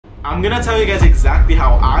I'm gonna tell you guys exactly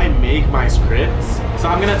how I make my scripts. So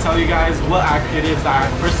I'm gonna tell you guys what ad creatives that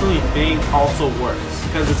I personally think also works,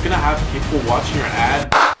 because it's gonna have people watching your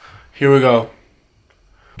ad. Here we go.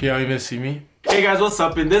 Can y'all even see me? Hey guys, what's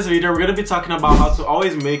up? In this video, we're going to be talking about how to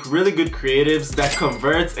always make really good creatives that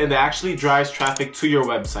converts and that actually drives traffic to your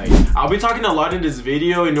website. I'll be talking a lot in this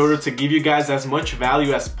video in order to give you guys as much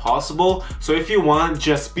value as possible. So if you want,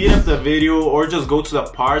 just speed up the video or just go to the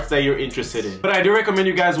parts that you're interested in. But I do recommend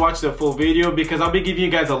you guys watch the full video because I'll be giving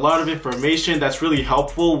you guys a lot of information that's really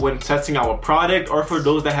helpful when testing out a product or for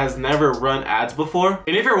those that has never run ads before.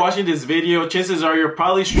 And if you're watching this video, chances are you're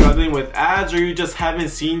probably struggling with ads or you just haven't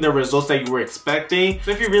seen the results that you were expecting.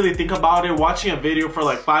 So if you really think about it, watching a video for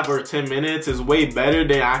like 5 or 10 minutes is way better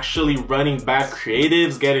than actually running bad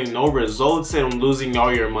creatives, getting no results, and losing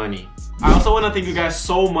all your money. I also want to thank you guys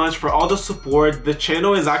so much for all the support. The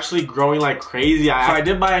channel is actually growing like crazy. So I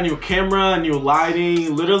did buy a new camera, new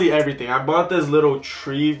lighting, literally everything. I bought this little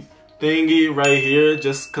tree thingy right here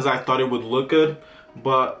just because I thought it would look good,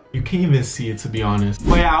 but you can't even see it, to be honest.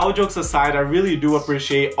 But yeah, all jokes aside, I really do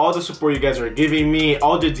appreciate all the support you guys are giving me,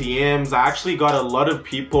 all the DMs. I actually got a lot of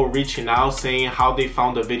people reaching out saying how they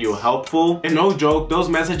found the video helpful. And no joke, those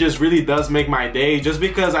messages really does make my day, just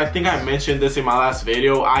because I think I mentioned this in my last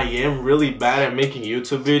video. I am really bad at making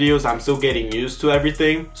YouTube videos. I'm still getting used to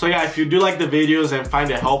everything. So yeah, if you do like the videos and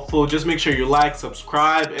find it helpful, just make sure you like,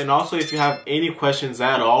 subscribe, and also if you have any questions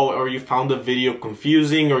at all or you found the video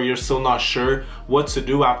confusing or you're still not sure what to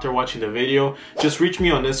do after watching the video, just reach me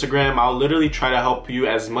on Instagram. I'll literally try to help you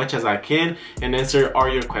as much as I can and answer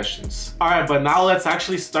all your questions. Alright, but now let's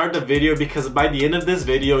actually start the video, because by the end of this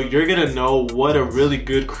video, you're gonna know what a really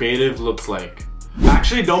good creative looks like. I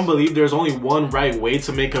actually don't believe there's only one right way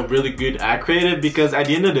to make a really good ad creative, because at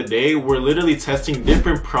the end of the day, we're literally testing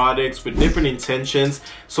different products with different intentions.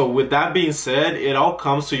 So with that being said, it all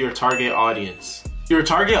comes to your target audience. Your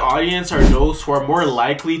target audience are those who are more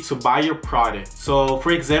likely to buy your product. So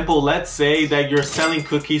for example, let's say that you're selling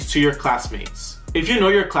cookies to your classmates. If you know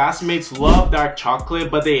your classmates love dark chocolate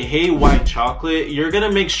but they hate white chocolate, you're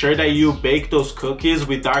gonna make sure that you bake those cookies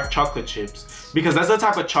with dark chocolate chips, because that's the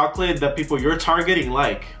type of chocolate that people you're targeting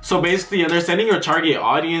like. So basically, understanding your target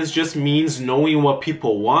audience just means knowing what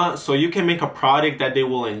people want so you can make a product that they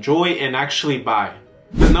will enjoy and actually buy.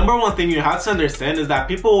 The number one thing you have to understand is that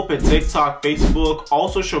people open TikTok, Facebook, all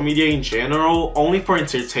social media in general only for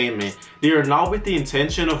entertainment. They are not with the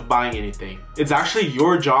intention of buying anything. It's actually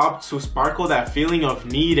your job to sparkle that feeling of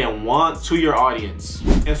need and want to your audience.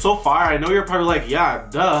 And so far, I know you're probably like, yeah,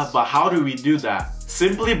 duh, but how do we do that?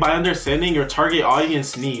 Simply by understanding your target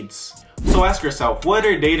audience needs. So ask yourself what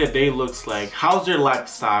their day-to-day looks like, how's their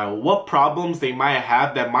lifestyle, what problems they might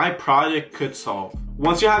have that my product could solve.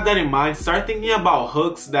 Once you have that in mind, start thinking about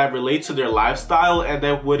hooks that relate to their lifestyle and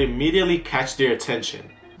that would immediately catch their attention.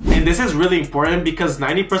 And this is really important because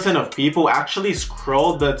 90% of people actually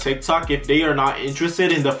scroll the TikTok if they are not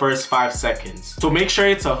interested in the first 5 seconds. So make sure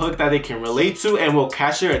it's a hook that they can relate to and will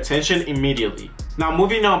catch their attention immediately. Now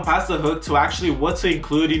moving on past the hook to actually what to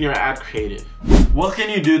include in your ad creative. What can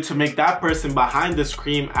you do to make that person behind the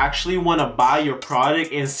screen actually want to buy your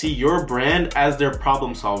product and see your brand as their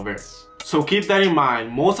problem solver? So keep that in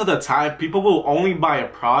mind. Most of the time, people will only buy a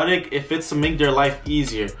product if it's to make their life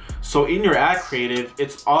easier. So in your ad creative,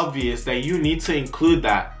 it's obvious that you need to include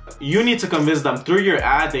that. You need to convince them through your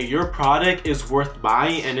ad that your product is worth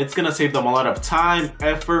buying and it's gonna save them a lot of time,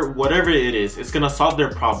 effort, whatever it is. It's gonna solve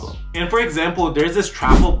their problem. And for example, there's this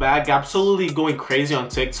travel bag absolutely going crazy on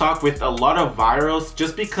TikTok with a lot of virals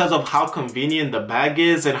just because of how convenient the bag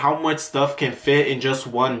is and how much stuff can fit in just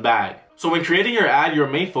one bag. So when creating your ad, your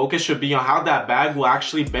main focus should be on how that bag will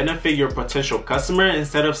actually benefit your potential customer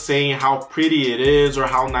instead of saying how pretty it is or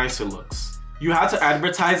how nice it looks. You have to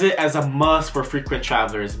advertise it as a must for frequent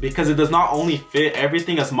travelers because it does not only fit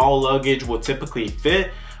everything a small luggage will typically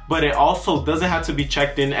fit, but it also doesn't have to be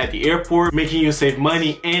checked in at the airport, making you save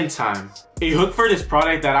money and time. A hook for this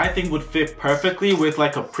product that I think would fit perfectly with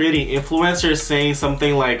like a pretty influencer saying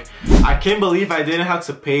something like, "I can't believe I didn't have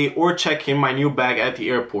to pay or check in my new bag at the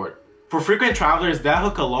airport." For frequent travelers, that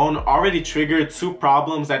hook alone already triggered 2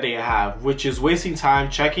 problems that they have, which is wasting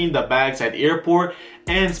time checking the bags at the airport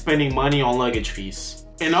and spending money on luggage fees.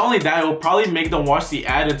 And not only that, it will probably make them watch the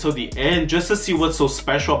ad until the end just to see what's so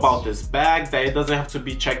special about this bag that it doesn't have to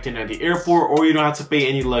be checked in at the airport or you don't have to pay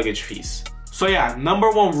any luggage fees. So yeah,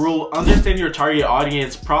 number 1 rule, understand your target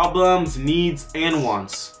audience problems, needs, and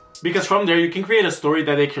wants. Because from there, you can create a story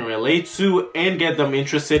that they can relate to and get them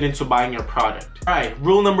interested into buying your product. Alright,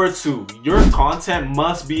 rule number 2, your content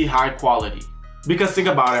must be high quality. Because think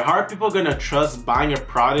about it, how are people gonna trust buying a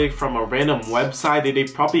product from a random website that they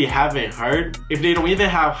probably haven't heard if they don't even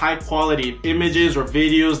have high quality images or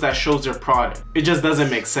videos that shows their product? It just doesn't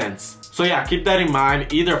make sense. So yeah, keep that in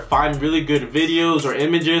mind. Either find really good videos or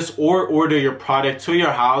images or order your product to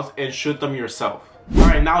your house and shoot them yourself.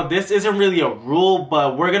 Alright, now this isn't really a rule,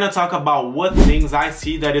 but we're gonna talk about what things I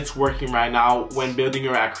see that it's working right now when building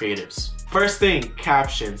your ad creatives. First thing,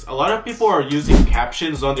 captions. A lot of people are using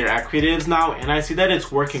captions on their ad creatives now, and I see that it's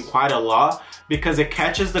working quite a lot because it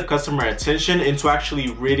catches the customer attention into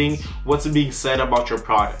actually reading what's being said about your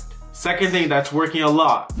product. Second thing that's working a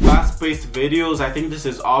lot, fast-paced videos. I think this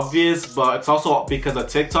is obvious, but it's also because of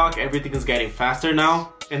TikTok, everything is getting faster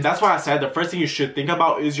now. And that's why I said the first thing you should think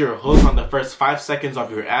about is your hook on the first 5 seconds of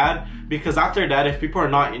your ad, because after that, if people are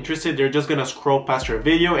not interested, they're just gonna scroll past your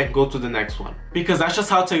video and go to the next one. Because that's just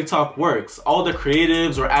how TikTok works. All the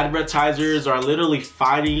creatives or advertisers are literally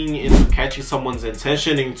fighting into catching someone's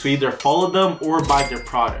attention and to either follow them or buy their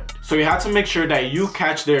product. So you have to make sure that you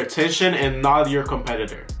catch their attention and not your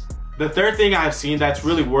competitor. The third thing I've seen that's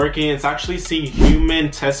really working is actually seeing human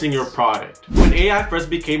testing your product. When AI first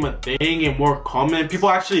became a thing and more common, people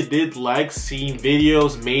actually did like seeing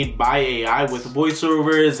videos made by AI with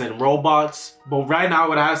voiceovers and robots. But right now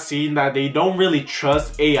what I've seen that they don't really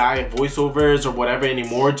trust AI voiceovers or whatever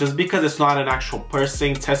anymore just because it's not an actual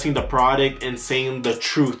person testing the product and saying the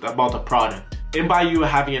truth about the product. And by you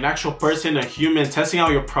having an actual person, a human, testing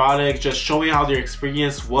out your product, just showing how their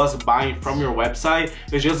experience was buying from your website,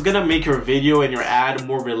 is just gonna make your video and your ad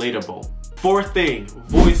more relatable. Fourth thing,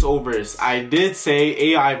 voiceovers. I did say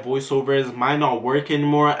AI voiceovers might not work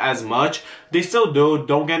anymore as much. They still do,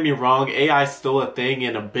 don't get me wrong, AI is still a thing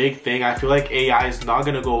and a big thing. I feel like AI is not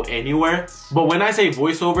gonna go anywhere. But when I say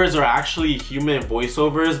voiceovers are actually human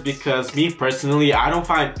voiceovers, because me personally, I don't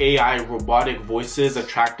find AI robotic voices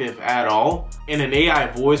attractive at all. And an AI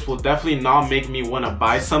voice will definitely not make me wanna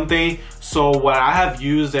buy something. So what I have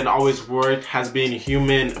used and always worked has been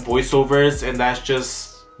human voiceovers, and that's just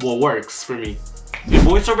what works for me. And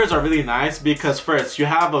voiceovers are really nice because first, you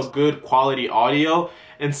have a good quality audio,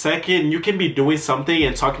 and second, you can be doing something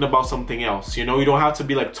and talking about something else. You know, you don't have to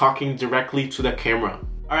be like talking directly to the camera.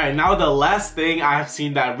 Alright, now the last thing I have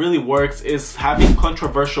seen that really works is having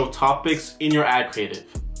controversial topics in your ad creative.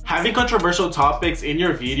 Having controversial topics in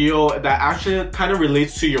your video that actually kind of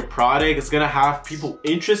relates to your product is gonna have people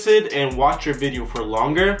interested and watch your video for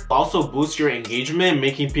longer. Also boost your engagement,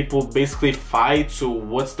 making people basically fight to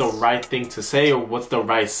what's the right thing to say or what's the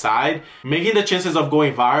right side, making the chances of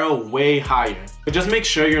going viral way higher. But just make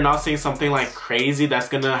sure you're not saying something like crazy that's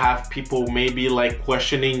gonna have people maybe like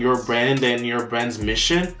questioning your brand and your brand's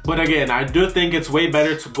mission. But again, I do think it's way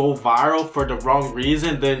better to go viral for the wrong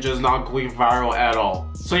reason than just not going viral at all.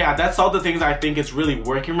 So yeah, that's all the things I think is really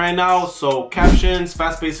working right now. So captions,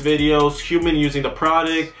 fast-paced videos, human using the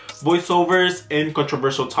product, voiceovers, and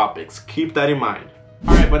controversial topics. Keep that in mind.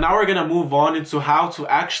 Alright, but now we're gonna move on into how to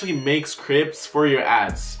actually make scripts for your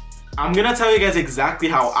ads. I'm gonna tell you guys exactly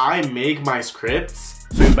how I make my scripts.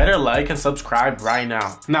 So you better like and subscribe right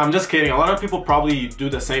now. Now, I'm just kidding. A lot of people probably do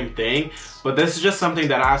the same thing, but this is just something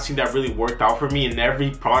that I've seen that really worked out for me in every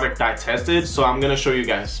product I tested. So I'm gonna show you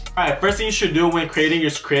guys. All right, first thing you should do when creating your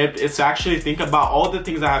script is to actually think about all the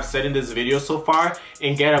things I have said in this video so far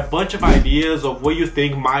and get a bunch of ideas of what you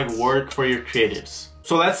think might work for your creatives.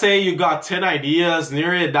 So let's say you got 10 ideas,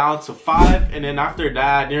 narrow it down to 5, and then after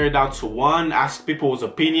that, narrow it down to 1, ask people's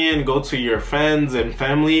opinion, go to your friends and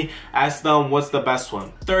family, ask them what's the best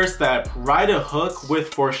one. Third step, write a hook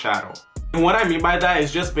with foreshadow. And what I mean by that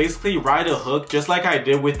is just basically write a hook just like I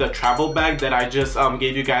did with the travel bag that I just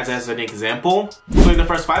gave you guys as an example. So in the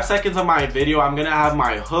first 5 seconds of my video, I'm gonna have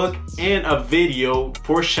my hook and a video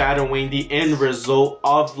foreshadowing the end result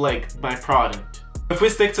of like my product. If we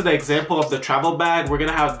stick to the example of the travel bag, we're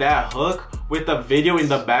gonna have that hook with a video in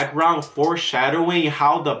the background foreshadowing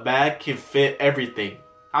how the bag can fit everything.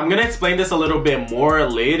 I'm gonna explain this a little bit more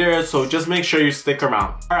later, so just make sure you stick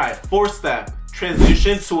around. Alright, fourth step,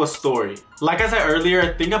 transition to a story. Like I said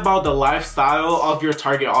earlier, think about the lifestyle of your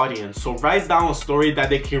target audience. So write down a story that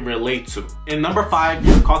they can relate to. And number 5,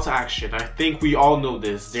 your call to action. I think we all know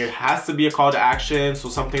this. There has to be a call to action. So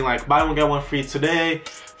something like buy one get one free today,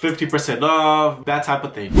 50% off, that type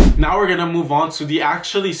of thing. Now we're gonna move on to the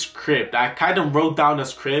actually script. I kind of wrote down a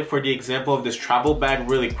script for the example of this travel bag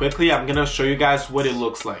really quickly. I'm gonna show you guys what it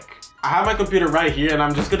looks like. I have my computer right here and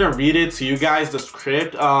I'm just gonna read it to you guys, the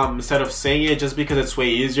script, instead of saying it, just because it's way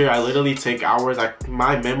easier. I literally take hours.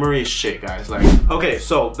 My memory is shit, guys. Okay,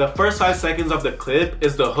 so the first 5 seconds of the clip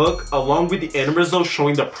is the hook along with the end result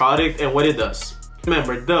showing the product and what it does.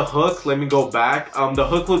 Remember, the hook, let me go back. The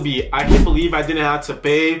hook would be, I can't believe I didn't have to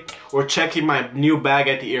pay, or checking my new bag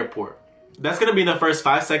at the airport. That's gonna be the first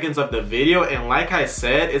 5 seconds of the video, and like I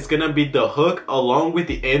said, it's gonna be the hook along with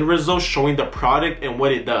the end result showing the product and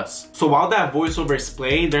what it does. So while that voiceover is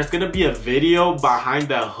playing, there's gonna be a video behind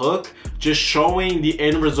that hook just showing the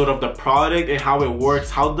end result of the product and how it works,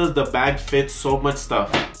 how does the bag fit, so much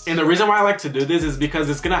stuff. And the reason why I like to do this is because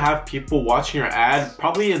it's gonna have people watching your ad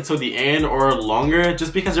probably until the end or longer,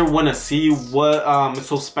 just because they want to see what is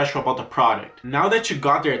so special about the product. Now that you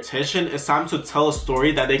got their attention, it's time to tell a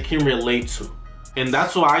story that they can relate to. And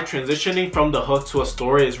that's why transitioning from the hook to a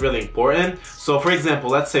story is really important. So for example,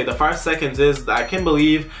 let's say the 5 seconds is, I can't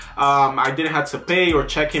believe I didn't have to pay or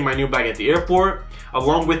check in my new bag at the airport,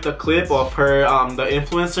 along with the clip of her, the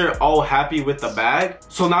influencer, all happy with the bag.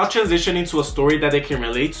 So now transitioning to a story that they can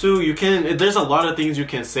relate to, there's a lot of things you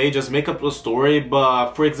can say, just make up a story.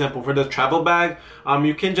 But for example, for the travel bag,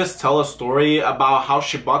 you can just tell a story about how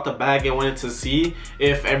she bought the bag and wanted to see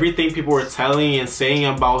if everything people were telling and saying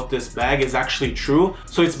about this bag is actually true.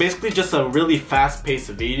 So it's basically just a really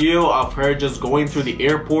fast-paced video of her just going through the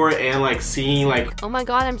airport and like seeing like, oh my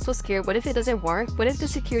god, I'm so scared. What if it doesn't work? What if the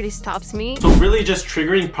security stops me? So really just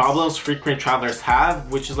triggering problems frequent travelers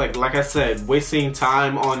have, which is like I said, wasting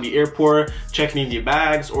time on the airport, checking the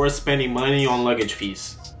bags, or spending money on luggage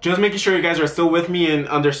fees. Just making sure you guys are still with me and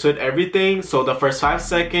understood everything. So the first 5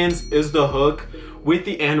 seconds is the hook with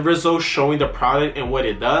the end result showing the product and what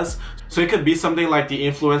it does. So it could be something like the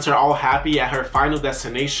influencer all happy at her final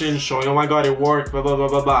destination, showing, oh my god, it worked, blah, blah, blah,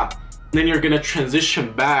 blah, blah. Then you're gonna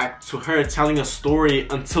transition back to her telling a story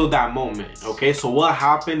until that moment, okay? So what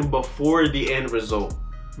happened before the end result?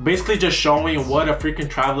 Basically just showing what a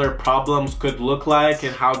frequent traveler problems could look like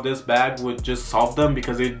and how this bag would just solve them,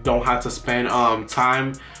 because they don't have to spend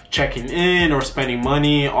time checking in or spending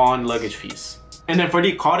money on luggage fees. And then for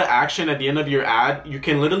the call to action at the end of your ad, you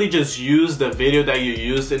can literally just use the video that you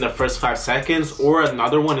used in the first 5 seconds or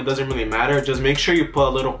another one, it doesn't really matter. Just make sure you put a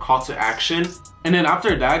little call to action. And then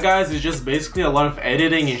after that, guys, it's just basically a lot of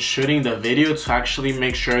editing and shooting the video to actually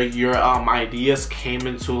make sure your ideas came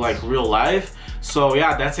into like real life. So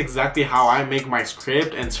yeah, that's exactly how I make my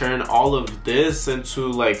script and turn all of this into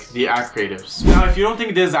like the ad creatives. Now, if you don't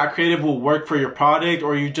think this ad creative will work for your product,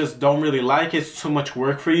 or you just don't really like it, it's too much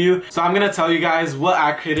work for you, so I'm gonna tell you guys what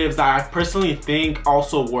ad creatives that I personally think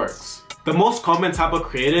also works. The most common type of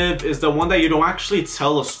creative is the one that you don't actually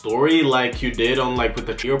tell a story like you did on like with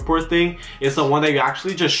the airport thing. It's the one that you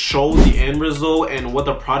actually just show the end result and what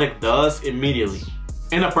the product does immediately.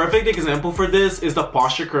 And a perfect example for this is the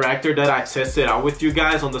posture corrector that I tested out with you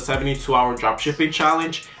guys on the 72-hour dropshipping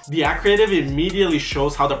challenge. The ad creative immediately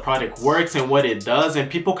shows how the product works and what it does,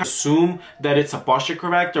 and people can assume that it's a posture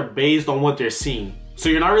corrector based on what they're seeing. So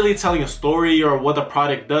you're not really telling a story or what the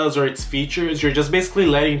product does or its features, you're just basically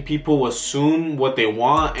letting people assume what they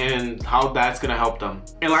want and how that's gonna help them.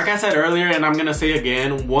 And like I said earlier, and I'm gonna say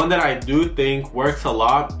again, one that I do think works a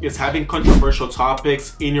lot is having controversial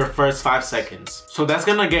topics in your first 5 seconds. So that's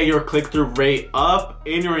gonna get your click-through rate up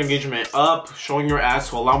and your engagement up, showing your ads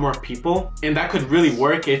to a lot more people. And that could really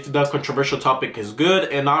work if the controversial topic is good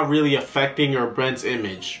and not really affecting your brand's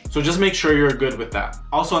image. So just make sure you're good with that.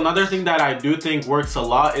 Also, another thing that I do think works a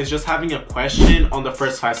lot is just having a question on the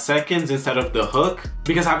first 5 seconds instead of the hook,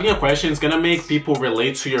 because having a question is gonna make people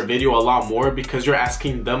relate to your video a lot more, because you're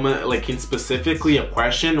asking them like in specifically a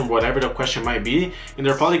question or whatever the question might be, and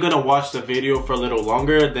they're probably gonna watch the video for a little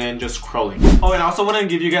longer than just scrolling. Oh, and I also want to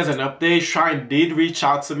give you guys an update. Shrine did reach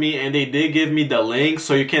out to me and they did give me the link,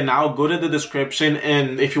 so you can now go to the description,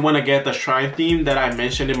 and if you want to get the Shrine theme that I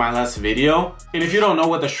mentioned in my last video. And if you don't know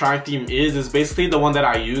what the Shrine theme is, it's basically the one that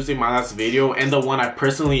I used in my last video and the one I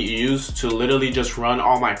personally use to literally just run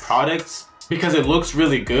all my products, because it looks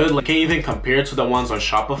really good. Like, can't even compare to the ones on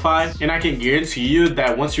Shopify, and I can guarantee you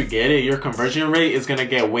that once you get it, your conversion rate is gonna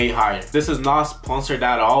get way higher. This is not sponsored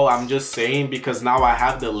at all, I'm just saying because now I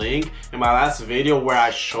have the link in my last video where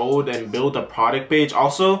I showed and built a product page.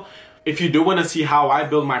 Also, if you do want to see how I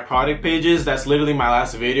build my product pages, that's literally my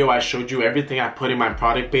last video. I showed you everything I put in my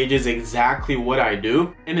product pages, exactly what I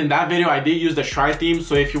do. And in that video, I did use the Shrine theme.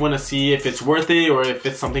 So if you want to see if it's worth it or if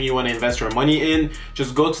it's something you want to invest your money in,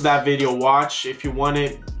 just go to that video, watch if you want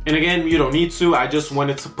it. And again, you don't need to. I just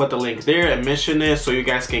wanted to put the link there and mention it so you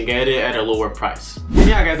guys can get it at a lower price. And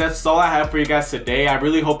yeah, guys, that's all I have for you guys today. I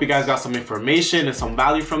really hope you guys got some information and some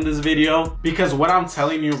value from this video, because what I'm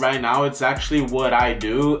telling you right now, it's actually what I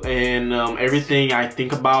do, and everything I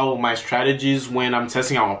think about, my strategies when I'm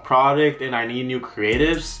testing out a product and I need new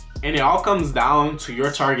creatives. And it all comes down to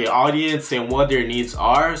your target audience and what their needs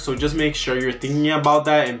are. So just make sure you're thinking about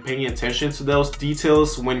that and paying attention to those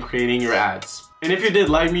details when creating your ads. And if you did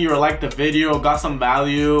like me or liked the video, got some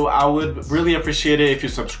value, I would really appreciate it if you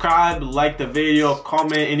subscribe, like the video,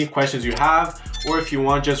 comment any questions you have, or if you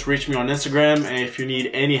want, just reach me on Instagram. And if you need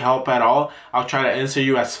any help at all, I'll try to answer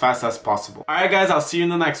you as fast as possible. Alright guys, I'll see you in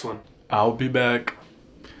the next one. I'll be back.